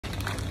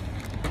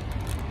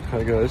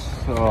Hi guys.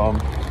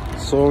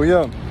 So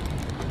yeah,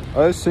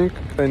 I think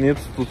I need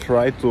to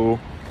try to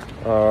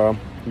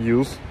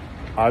use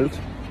Alt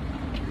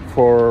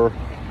for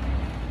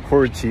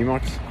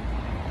Tmax,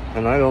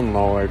 and I don't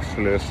know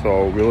actually.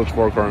 So will it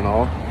work or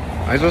not?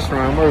 I just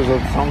remember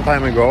that some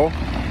time ago,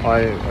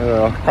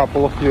 a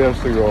couple of years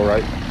ago,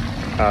 right?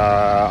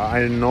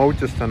 I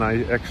noticed and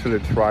I actually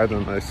tried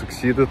and I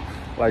succeeded.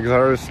 Like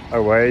there is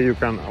a way you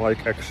can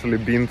like actually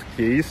bind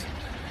keys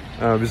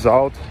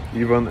without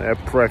even a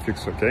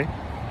prefix, okay?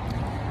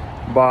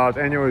 But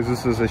anyway,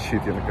 this is a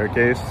cheating,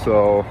 okay?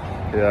 So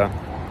yeah,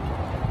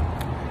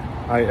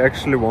 I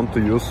actually want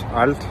to use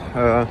Alt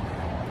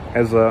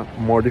as a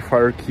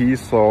modifier key,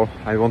 so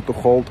I want to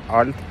hold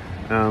Alt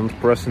and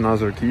press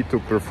another key to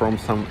perform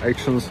some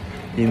actions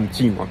in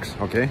Tmax,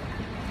 okay?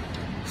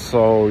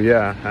 So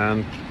yeah,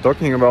 and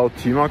talking about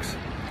Tmax,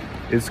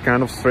 it's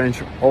kind of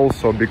strange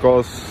also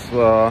because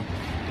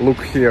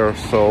look here,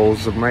 so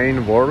the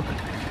main work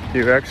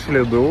you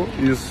actually do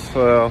is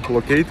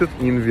located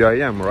in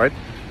VIM, right?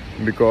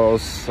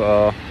 Because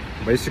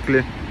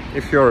basically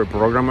if you're a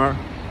programmer,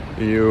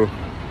 you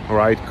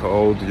write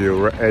code,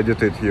 you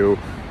edit it, you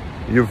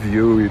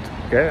view it,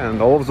 okay?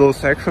 And all of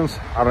those actions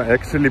are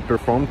actually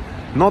performed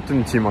not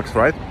in Tmax,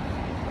 right?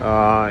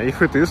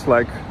 If it is,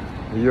 like,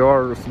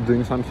 you're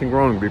doing something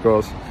wrong,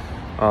 because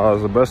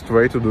the best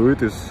way to do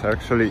it is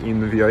actually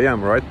in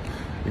VIM, right?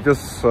 It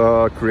is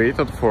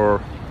created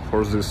for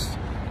this,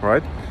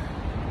 right?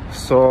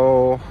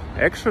 So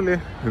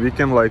actually we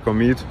can like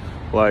omit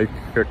like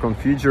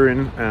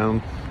configuring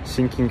and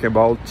thinking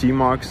about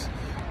Tmax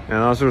and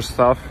other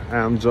stuff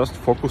and just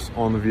focus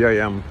on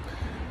VIM.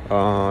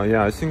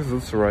 Yeah, I think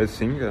that's the right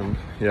thing. And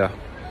yeah,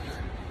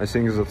 I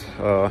think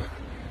that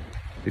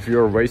if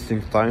you're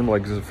wasting time,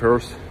 like the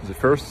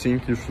first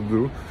thing you should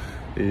do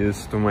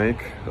is to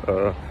make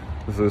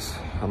this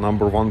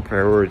 #1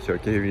 priority,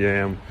 okay,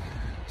 VIM.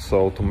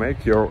 So to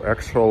make your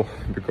actual,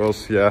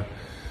 because yeah,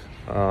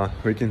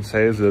 we can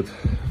say that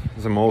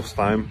the most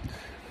time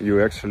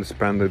you actually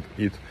spend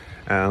it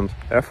and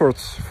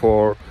efforts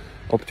for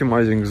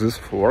optimizing this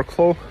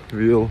workflow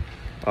will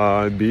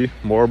be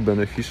more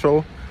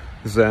beneficial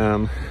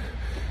than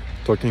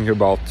talking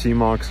about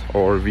Tmax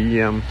or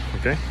VIM,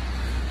 okay?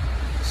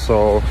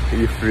 So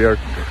if we are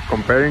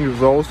comparing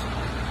those,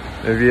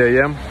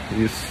 VIM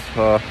is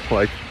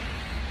like,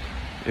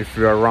 if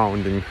we are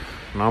rounding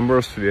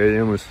numbers,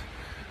 VIM is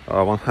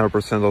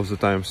 100% of the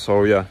time.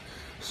 So yeah,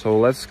 so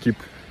let's keep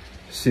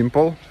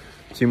simple,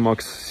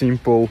 Tmax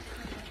simple,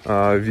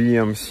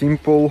 VIM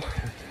simple,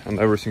 and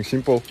everything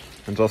simple,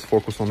 and just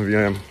focus on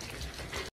VIM.